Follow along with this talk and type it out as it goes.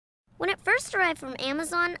first arrived from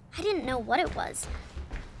Amazon, I didn't know what it was.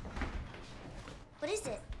 What is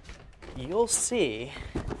it? You'll see.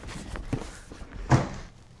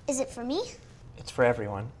 Is it for me? It's for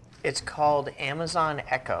everyone. It's called Amazon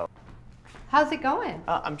Echo. How's it going?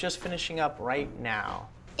 I'm just finishing up right now.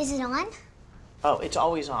 Is it on? Oh, it's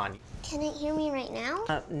always on. Can it hear me right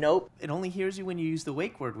now? Nope. It only hears you when you use the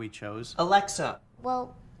wake word we chose. Alexa.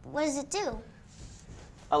 Well, what does it do?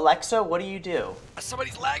 Alexa, what do you do?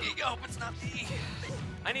 Somebody's lagging. I hope it's not me.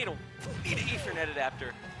 I need an Ethernet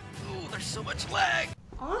adapter. Ooh, there's so much lag.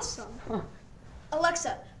 Awesome. Huh.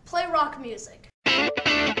 Alexa, play rock music.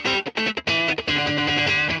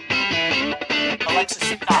 Alexa,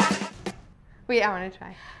 stop. Wait, I want to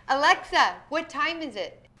try. Alexa, what time is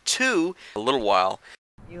it? 2. A little while.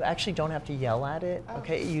 You actually don't have to yell at it,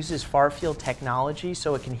 okay? It uses far-field technology,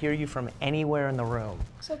 so it can hear you from anywhere in the room.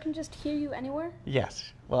 So it can just hear you anywhere?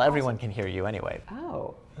 Yes. Well, everyone can hear you anyway.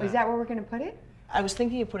 Oh, is that where we're going to put it? I was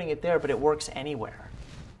thinking of putting it there, but it works anywhere.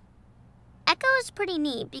 Echo is pretty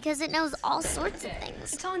neat because it knows all sorts of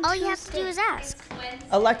things. It's on All you have to do is ask.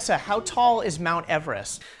 Alexa, how tall is Mount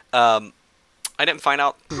Everest? I didn't find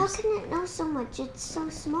out. How can it know so much? It's so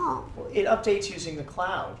small. It updates using the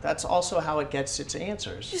cloud. That's also how it gets its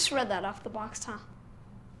answers. You just read that off the box, huh?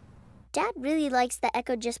 Dad really likes that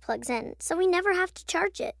Echo just plugs in, so we never have to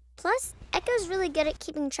charge it. Plus, Echo's really good at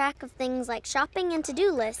keeping track of things like shopping and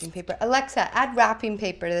to-do lists. Paper. Alexa, add wrapping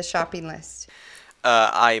paper to the shopping list.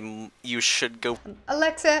 You should go.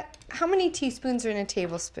 Alexa, how many teaspoons are in a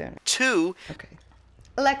tablespoon? 2. Okay.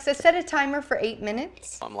 Alexa, set a timer for 8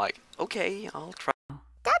 minutes. I'm like, okay, I'll try.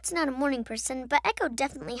 Dad's not a morning person, but Echo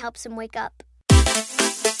definitely helps him wake up.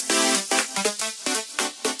 Alexa,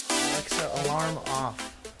 alarm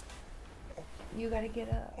off. You gotta get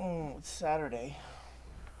up. It's Saturday.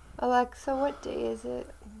 Alexa, what day is it?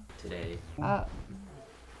 Today. I'm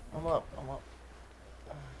up.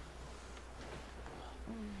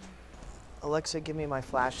 Alexa, give me my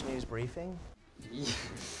flash news briefing.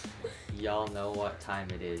 Y'all know what time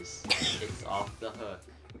it is. It's off the hook.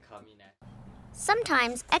 Coming at.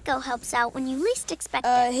 Sometimes Echo helps out when you least expect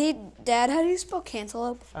it. Hey, Dad, how do you spell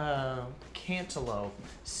cantaloupe? Cantaloupe.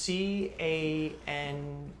 C-A-N-T...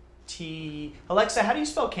 Alexa, how do you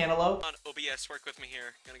spell cantaloupe? On OBS, work with me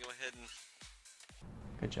here. Gonna go ahead and...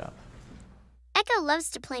 Good job. Echo loves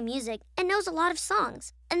to play music and knows a lot of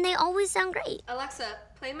songs, and they always sound great. Alexa,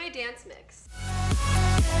 play my dance mix.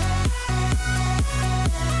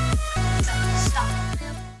 Stop.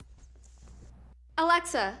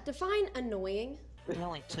 Alexa, define annoying. It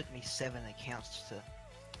only took me 7 accounts to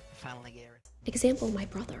finally get it. Example, my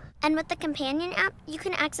brother. And with the companion app, you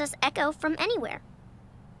can access Echo from anywhere.